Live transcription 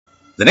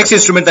The next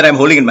instrument that I'm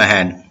holding in my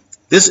hand,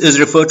 this is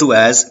referred to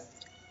as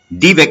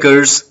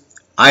Wecker's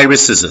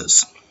iris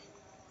scissors.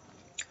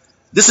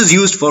 This is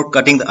used for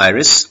cutting the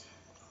iris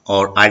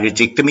or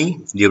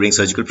iridectomy during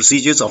surgical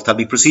procedures,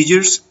 ophthalmic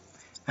procedures,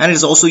 and it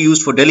is also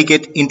used for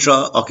delicate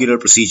intraocular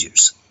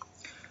procedures.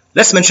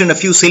 Let's mention a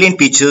few salient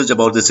features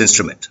about this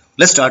instrument.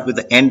 Let's start with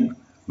the end,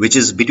 which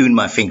is between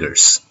my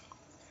fingers.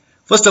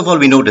 First of all,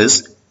 we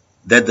notice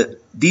that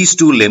these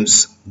two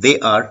limbs, they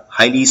are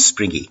highly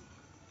springy.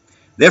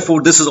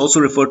 Therefore, this is also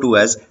referred to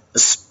as a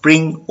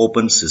spring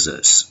open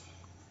scissors.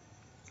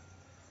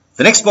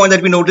 The next point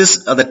that we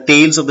notice are the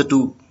tails of the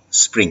two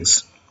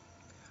springs.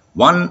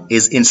 One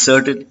is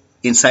inserted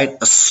inside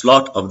a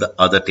slot of the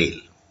other tail.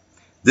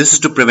 This is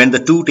to prevent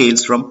the two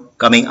tails from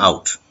coming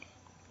out.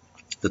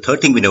 The third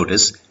thing we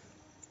notice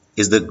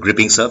is the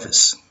gripping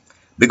surface.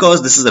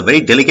 Because this is a very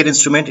delicate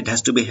instrument, it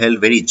has to be held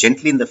very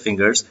gently in the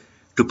fingers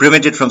to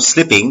prevent it from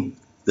slipping.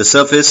 The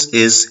surface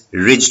is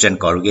ridged and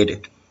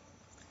corrugated.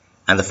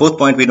 And the fourth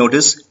point we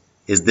notice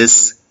is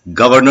this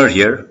governor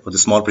here, or the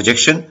small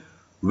projection,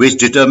 which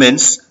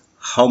determines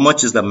how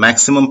much is the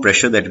maximum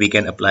pressure that we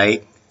can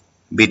apply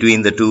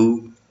between the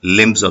two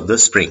limbs of the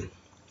spring.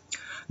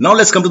 Now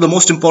let's come to the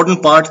most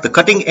important part, the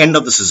cutting end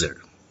of the scissor.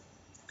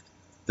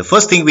 The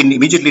first thing we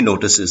immediately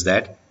notice is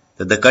that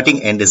the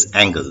cutting end is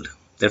angled.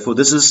 Therefore,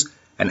 this is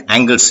an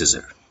angled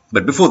scissor.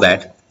 But before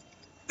that,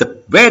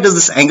 where does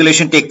this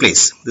angulation take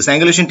place? This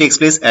angulation takes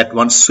place at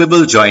one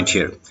swivel joint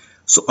here.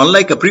 So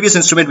unlike a previous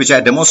instrument which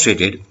I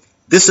demonstrated,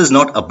 this is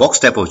not a box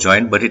type of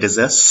joint, but it is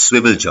a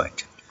swivel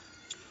joint.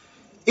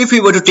 If we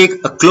were to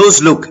take a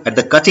close look at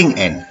the cutting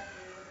end,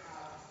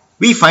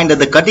 we find that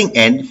the cutting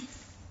end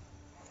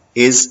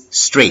is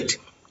straight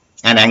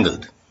and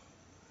angled.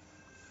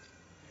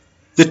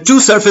 The two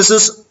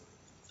surfaces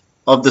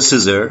of the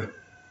scissor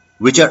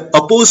which are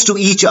opposed to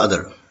each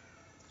other,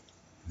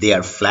 they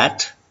are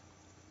flat,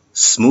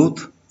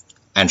 smooth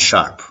and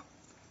sharp.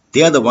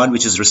 They are the one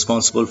which is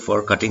responsible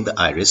for cutting the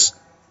iris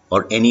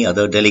or any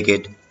other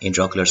delicate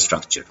intraocular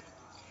structure.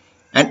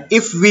 And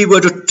if we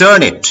were to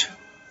turn it,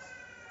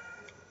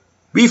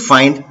 we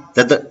find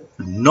that the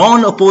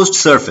non-opposed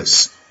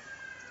surface,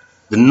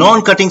 the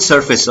non-cutting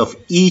surface of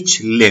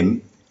each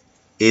limb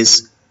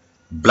is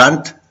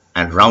blunt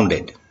and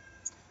rounded.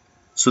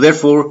 So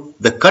therefore,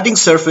 the cutting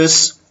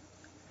surface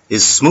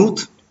is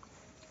smooth,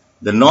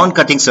 the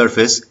non-cutting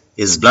surface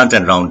is blunt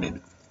and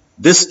rounded.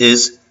 This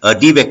is a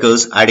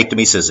Wecker's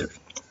iridectomy scissor.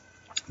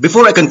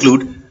 Before I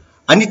conclude,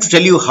 I need to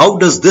tell you how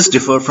does this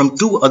differ from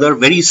two other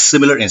very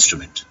similar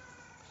instruments.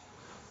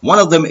 One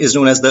of them is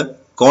known as the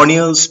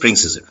corneal spring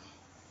scissor.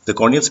 The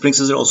corneal spring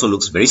scissor also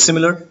looks very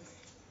similar.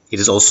 It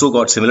has also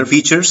got similar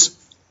features.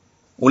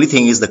 Only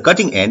thing is the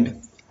cutting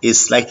end is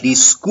slightly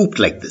scooped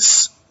like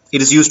this.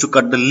 It is used to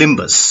cut the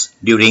limbus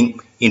during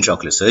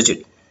intraocular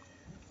surgery.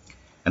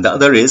 And the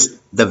other is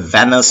the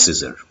Vanna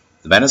scissor.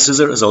 The Vanna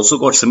scissor has also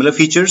got similar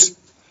features.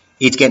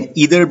 It can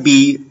either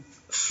be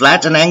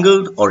flat and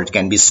angled or it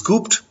can be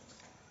scooped.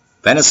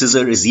 Vanna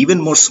scissor is even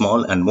more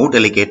small and more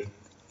delicate.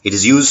 It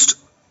is used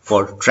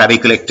for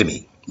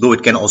trabeculectomy, though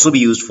it can also be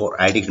used for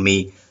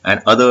iridectomy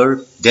and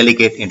other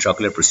delicate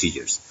intraocular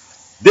procedures.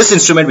 This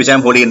instrument which I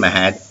am holding in my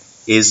hand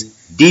is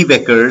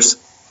Wecker's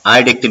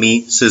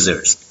iridectomy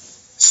scissors.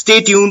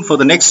 Stay tuned for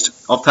the next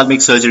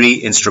ophthalmic surgery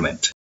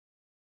instrument.